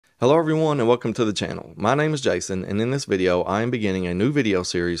Hello everyone and welcome to the channel. My name is Jason and in this video I am beginning a new video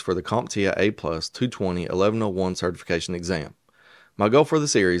series for the CompTIA A+ 220 1101 certification exam. My goal for the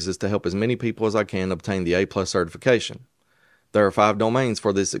series is to help as many people as I can obtain the A+ certification. There are 5 domains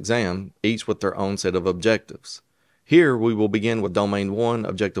for this exam, each with their own set of objectives. Here we will begin with Domain 1,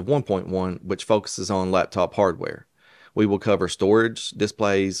 Objective 1.1, which focuses on laptop hardware. We will cover storage,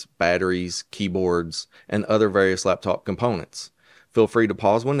 displays, batteries, keyboards, and other various laptop components. Feel free to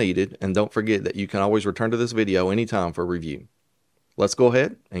pause when needed, and don't forget that you can always return to this video anytime for review. Let's go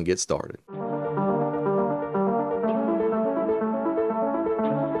ahead and get started.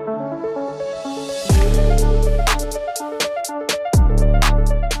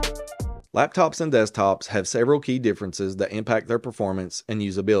 Laptops and desktops have several key differences that impact their performance and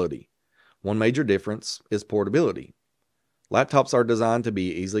usability. One major difference is portability. Laptops are designed to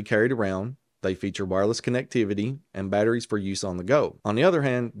be easily carried around. They feature wireless connectivity and batteries for use on the go. On the other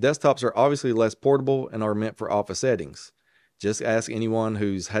hand, desktops are obviously less portable and are meant for office settings. Just ask anyone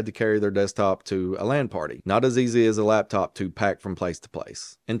who's had to carry their desktop to a LAN party. Not as easy as a laptop to pack from place to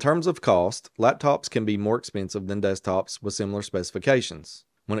place. In terms of cost, laptops can be more expensive than desktops with similar specifications.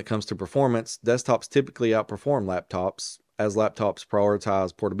 When it comes to performance, desktops typically outperform laptops, as laptops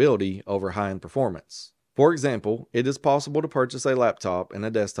prioritize portability over high-end performance. For example, it is possible to purchase a laptop and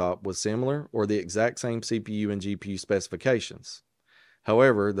a desktop with similar or the exact same CPU and GPU specifications.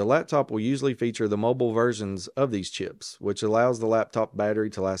 However, the laptop will usually feature the mobile versions of these chips, which allows the laptop battery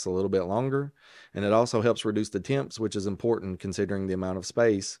to last a little bit longer, and it also helps reduce the temps, which is important considering the amount of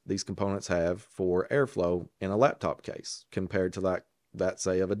space these components have for airflow in a laptop case, compared to that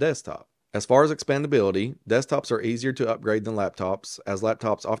say of a desktop. As far as expandability, desktops are easier to upgrade than laptops, as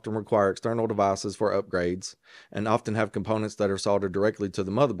laptops often require external devices for upgrades and often have components that are soldered directly to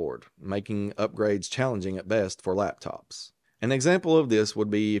the motherboard, making upgrades challenging at best for laptops. An example of this would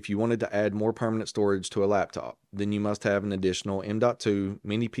be if you wanted to add more permanent storage to a laptop, then you must have an additional M.2,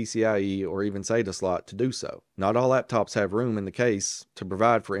 mini PCIe, or even SATA slot to do so. Not all laptops have room in the case to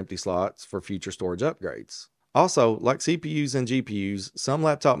provide for empty slots for future storage upgrades. Also, like CPUs and GPUs, some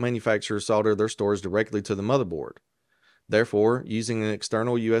laptop manufacturers solder their storage directly to the motherboard. Therefore, using an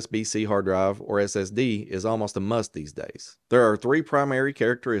external USB-C hard drive or SSD is almost a must these days. There are 3 primary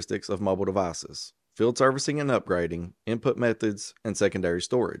characteristics of mobile devices: field servicing and upgrading, input methods, and secondary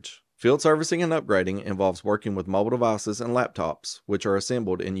storage. Field servicing and upgrading involves working with mobile devices and laptops, which are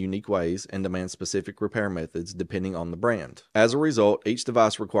assembled in unique ways and demand specific repair methods depending on the brand. As a result, each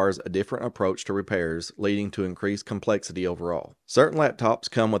device requires a different approach to repairs, leading to increased complexity overall. Certain laptops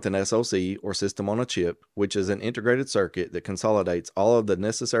come with an SoC or system on a chip, which is an integrated circuit that consolidates all of the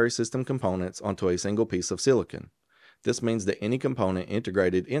necessary system components onto a single piece of silicon. This means that any component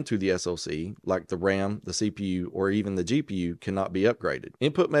integrated into the SoC, like the RAM, the CPU, or even the GPU, cannot be upgraded.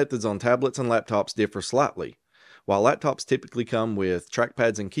 Input methods on tablets and laptops differ slightly. While laptops typically come with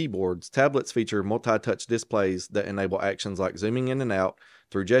trackpads and keyboards, tablets feature multi-touch displays that enable actions like zooming in and out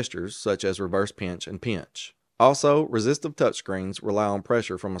through gestures such as reverse pinch and pinch. Also, resistive touchscreens rely on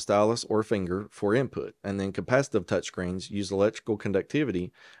pressure from a stylus or finger for input, and then capacitive touchscreens use electrical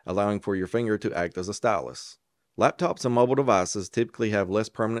conductivity, allowing for your finger to act as a stylus. Laptops and mobile devices typically have less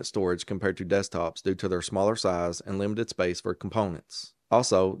permanent storage compared to desktops due to their smaller size and limited space for components.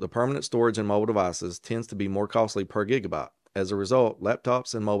 Also, the permanent storage in mobile devices tends to be more costly per gigabyte. As a result,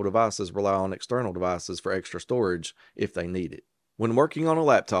 laptops and mobile devices rely on external devices for extra storage if they need it. When working on a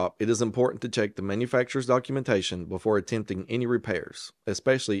laptop, it is important to check the manufacturer's documentation before attempting any repairs,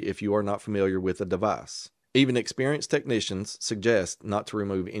 especially if you are not familiar with the device. Even experienced technicians suggest not to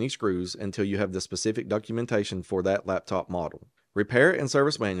remove any screws until you have the specific documentation for that laptop model. Repair and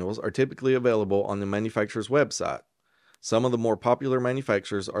service manuals are typically available on the manufacturer's website. Some of the more popular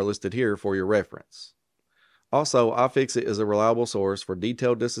manufacturers are listed here for your reference. Also, iFixit is a reliable source for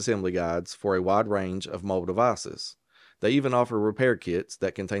detailed disassembly guides for a wide range of mobile devices. They even offer repair kits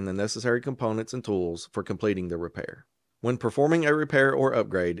that contain the necessary components and tools for completing the repair. When performing a repair or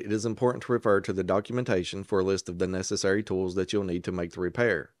upgrade, it is important to refer to the documentation for a list of the necessary tools that you'll need to make the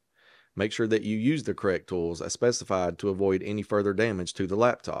repair. Make sure that you use the correct tools as specified to avoid any further damage to the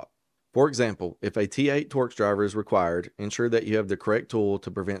laptop. For example, if a T8 Torx driver is required, ensure that you have the correct tool to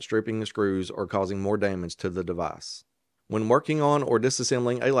prevent stripping the screws or causing more damage to the device. When working on or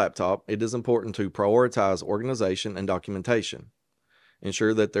disassembling a laptop, it is important to prioritize organization and documentation.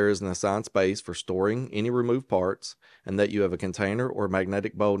 Ensure that there is an assigned space for storing any removed parts and that you have a container or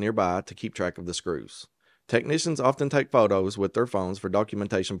magnetic bowl nearby to keep track of the screws. Technicians often take photos with their phones for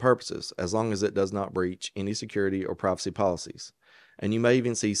documentation purposes, as long as it does not breach any security or privacy policies. And you may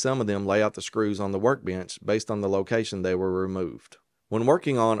even see some of them lay out the screws on the workbench based on the location they were removed. When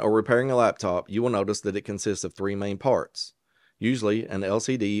working on or repairing a laptop, you will notice that it consists of three main parts, usually an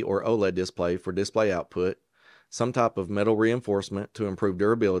LCD or OLED display for display output, some type of metal reinforcement to improve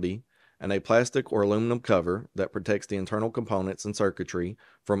durability, and a plastic or aluminum cover that protects the internal components and circuitry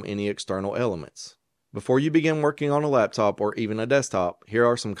from any external elements. Before you begin working on a laptop or even a desktop, here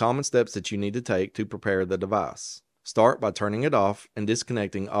are some common steps that you need to take to prepare the device. Start by turning it off and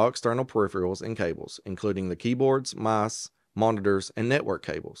disconnecting all external peripherals and cables, including the keyboards, mice, monitors, and network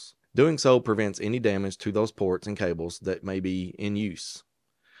cables. Doing so prevents any damage to those ports and cables that may be in use.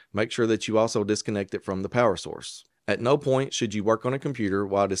 Make sure that you also disconnect it from the power source. At no point should you work on a computer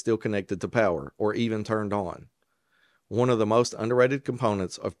while it is still connected to power or even turned on. One of the most underrated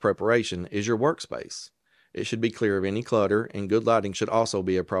components of preparation is your workspace. It should be clear of any clutter, and good lighting should also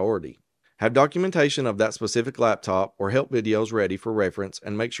be a priority. Have documentation of that specific laptop or help videos ready for reference,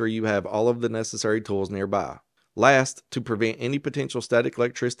 and make sure you have all of the necessary tools nearby. Last, to prevent any potential static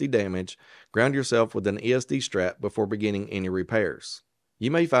electricity damage, ground yourself with an ESD strap before beginning any repairs.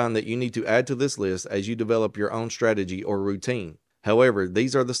 You may find that you need to add to this list as you develop your own strategy or routine. However,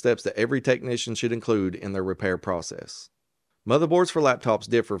 these are the steps that every technician should include in their repair process. Motherboards for laptops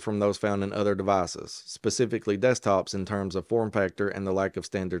differ from those found in other devices, specifically desktops in terms of form factor and the lack of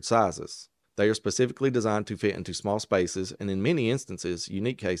standard sizes. They are specifically designed to fit into small spaces and in many instances,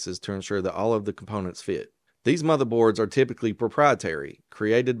 unique cases to ensure that all of the components fit. These motherboards are typically proprietary,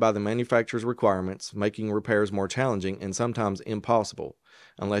 created by the manufacturer's requirements, making repairs more challenging and sometimes impossible,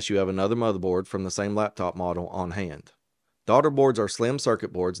 unless you have another motherboard from the same laptop model on hand. Daughter boards are slim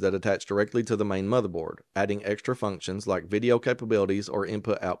circuit boards that attach directly to the main motherboard, adding extra functions like video capabilities or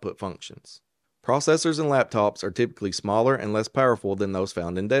input-output functions. Processors in laptops are typically smaller and less powerful than those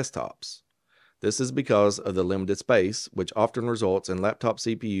found in desktops. This is because of the limited space, which often results in laptop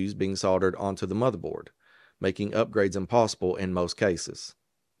CPUs being soldered onto the motherboard, making upgrades impossible in most cases.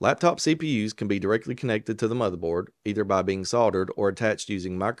 Laptop CPUs can be directly connected to the motherboard, either by being soldered or attached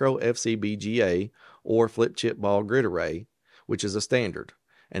using micro FCBGA or flip chip ball grid array, which is a standard,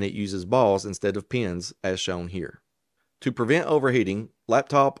 and it uses balls instead of pins as shown here. To prevent overheating,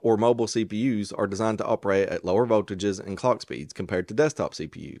 laptop or mobile CPUs are designed to operate at lower voltages and clock speeds compared to desktop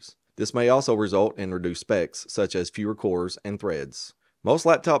CPUs. This may also result in reduced specs, such as fewer cores and threads. Most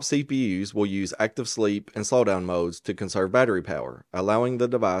laptop CPUs will use active sleep and slowdown modes to conserve battery power, allowing the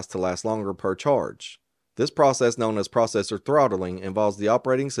device to last longer per charge. This process, known as processor throttling, involves the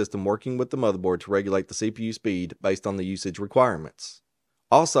operating system working with the motherboard to regulate the CPU speed based on the usage requirements.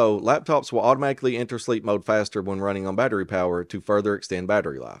 Also, laptops will automatically enter sleep mode faster when running on battery power to further extend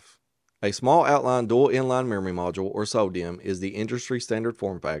battery life. A small outline dual inline memory module, or SODIMM, is the industry standard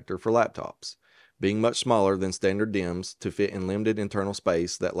form factor for laptops, being much smaller than standard DIMMs to fit in limited internal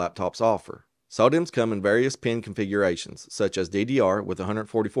space that laptops offer. SODIMMs come in various pin configurations, such as DDR with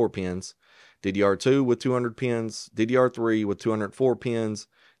 144 pins, DDR2 with 200 pins, DDR3 with 204 pins,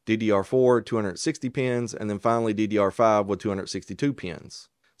 DDR4 260 pins, and then finally DDR5 with 262 pins.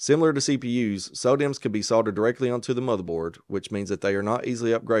 Similar to CPUs, SODIMMs can be soldered directly onto the motherboard, which means that they are not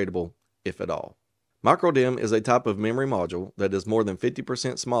easily upgradable, if at all. MicroDIMM is a type of memory module that is more than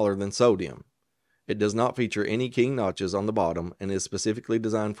 50% smaller than SODIMM. It does not feature any keying notches on the bottom and is specifically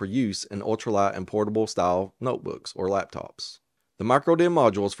designed for use in ultralight and portable style notebooks or laptops. The MicroDIMM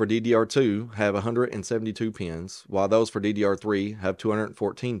modules for DDR2 have 172 pins, while those for DDR3 have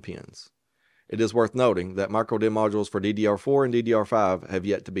 214 pins. It is worth noting that MicroDIMM modules for DDR4 and DDR5 have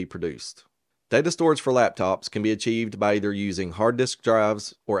yet to be produced. Data storage for laptops can be achieved by either using hard disk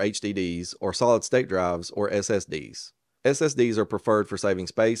drives or HDDs or solid-state drives or SSDs. SSDs are preferred for saving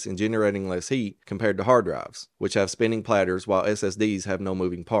space and generating less heat compared to hard drives, which have spinning platters, while SSDs have no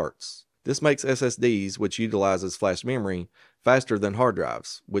moving parts. This makes SSDs, which utilizes flash memory, faster than hard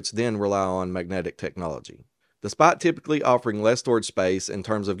drives, which then rely on magnetic technology. Despite typically offering less storage space in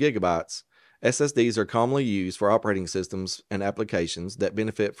terms of gigabytes, SSDs are commonly used for operating systems and applications that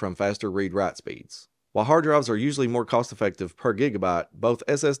benefit from faster read-write speeds. While hard drives are usually more cost-effective per gigabyte, both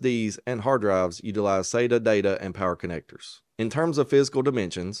SSDs and hard drives utilize SATA data and power connectors. In terms of physical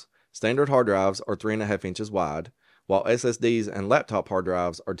dimensions, standard hard drives are 3.5 inches wide, while SSDs and laptop hard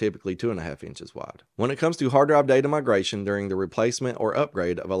drives are typically 2.5 inches wide. When it comes to hard drive data migration during the replacement or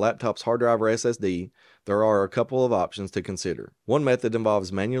upgrade of a laptop's hard drive or SSD, there are a couple of options to consider. One method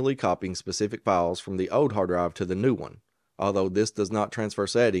involves manually copying specific files from the old hard drive to the new one, although this does not transfer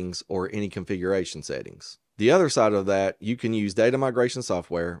settings or any configuration settings. The other side of that, you can use data migration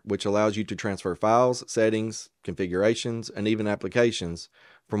software, which allows you to transfer files, settings, configurations, and even applications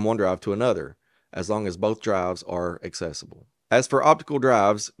from one drive to another, as long as both drives are accessible. As for optical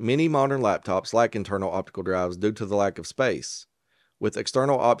drives, many modern laptops lack internal optical drives due to the lack of space. with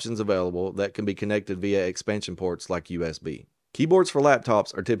external options available that can be connected via expansion ports like USB. Keyboards for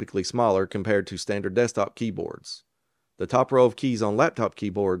laptops are typically smaller compared to standard desktop keyboards. The top row of keys on laptop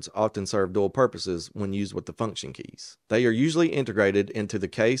keyboards often serve dual purposes when used with the function keys. They are usually integrated into the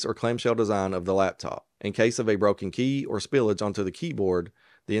case or clamshell design of the laptop. In case of a broken key or spillage onto the keyboard,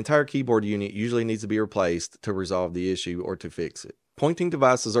 the entire keyboard unit usually needs to be replaced to resolve the issue or to fix it. Pointing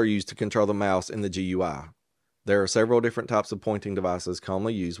devices are used to control the mouse in the GUI. There are several different types of pointing devices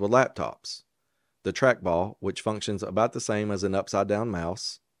commonly used with laptops. The trackball, which functions about the same as an upside-down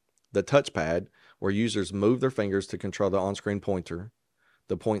mouse. The touchpad, where users move their fingers to control the on-screen pointer.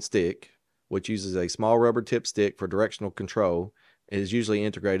 The point stick, which uses a small rubber tip stick for directional control and is usually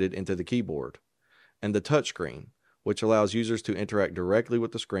integrated into the keyboard. And the touchscreen, which allows users to interact directly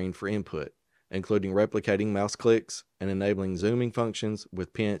with the screen for input, including replicating mouse clicks and enabling zooming functions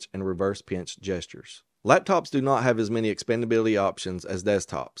with pinch and reverse pinch gestures. Laptops do not have as many expandability options as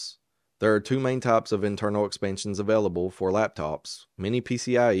desktops. There are two main types of internal expansions available for laptops, Mini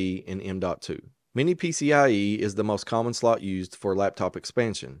PCIe and M.2. Mini PCIe is the most common slot used for laptop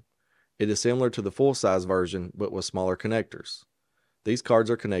expansion. It is similar to the full-size version but with smaller connectors. These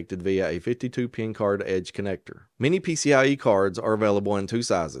cards are connected via a 52-pin card edge connector. Mini PCIe cards are available in two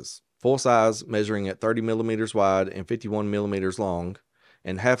sizes, full size measuring at 30 mm wide and 51 mm long,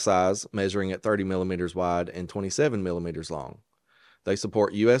 and half size measuring at 30 mm wide and 27 mm long. They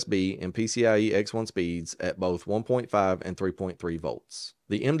support USB and PCIe X1 speeds at both 1.5 and 3.3 volts.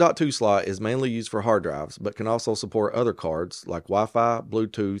 The M.2 slot is mainly used for hard drives, but can also support other cards like Wi-Fi,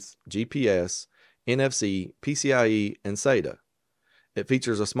 Bluetooth, GPS, NFC, PCIe, and SATA. It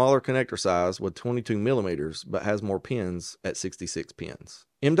features a smaller connector size with 22 mm, but has more pins at 66 pins.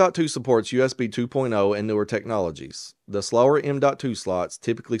 M.2 supports USB 2.0 and newer technologies. The slower M.2 slots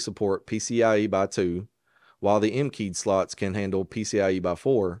typically support PCIe by 2, while the M-keyed slots can handle PCIe by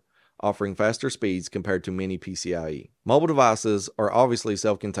 4, offering faster speeds compared to Mini PCIe. Mobile devices are obviously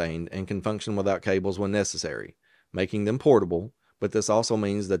self-contained and can function without cables when necessary, making them portable, but this also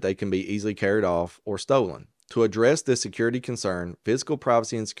means that they can be easily carried off or stolen. To address this security concern, physical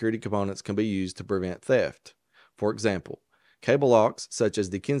privacy and security components can be used to prevent theft. For example, cable locks, such as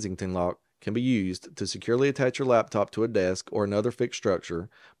the Kensington lock, can be used to securely attach your laptop to a desk or another fixed structure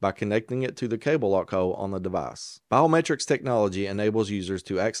by connecting it to the cable lock hole on the device. Biometrics technology enables users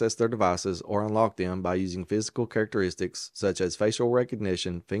to access their devices or unlock them by using physical characteristics such as facial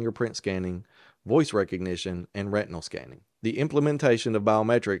recognition, fingerprint scanning, voice recognition, and retinal scanning. The implementation of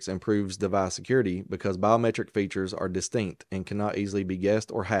biometrics improves device security because biometric features are distinct and cannot easily be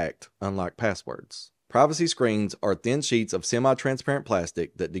guessed or hacked, unlike passwords. Privacy screens are thin sheets of semi-transparent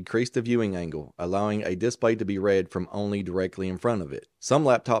plastic that decrease the viewing angle, allowing a display to be read from only directly in front of it. Some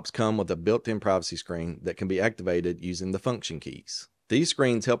laptops come with a built-in privacy screen that can be activated using the function keys. These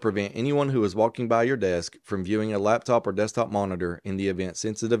screens help prevent anyone who is walking by your desk from viewing a laptop or desktop monitor in the event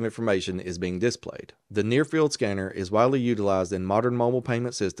sensitive information is being displayed. The near-field scanner is widely utilized in modern mobile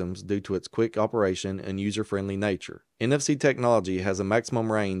payment systems due to its quick operation and user-friendly nature. NFC technology has a maximum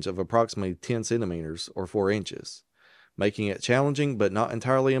range of approximately 10 centimeters or 4 inches, making it challenging but not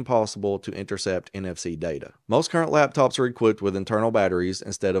entirely impossible to intercept NFC data. Most current laptops are equipped with internal batteries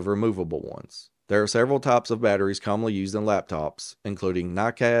instead of removable ones. There are several types of batteries commonly used in laptops, including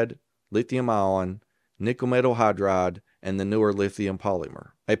NiCad, lithium-ion, nickel metal hydride, and the newer lithium polymer.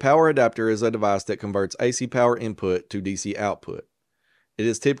 A power adapter is a device that converts AC power input to DC output. It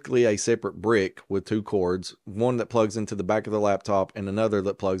is typically a separate brick with two cords, one that plugs into the back of the laptop and another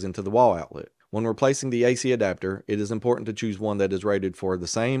that plugs into the wall outlet. When replacing the AC adapter, it is important to choose one that is rated for the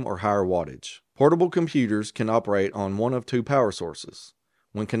same or higher wattage. Portable computers can operate on one of two power sources.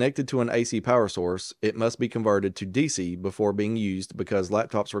 When connected to an AC power source, it must be converted to DC before being used because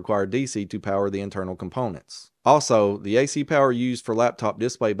laptops require DC to power the internal components. Also, the AC power used for laptop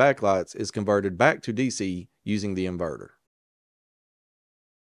display backlights is converted back to DC using the inverter.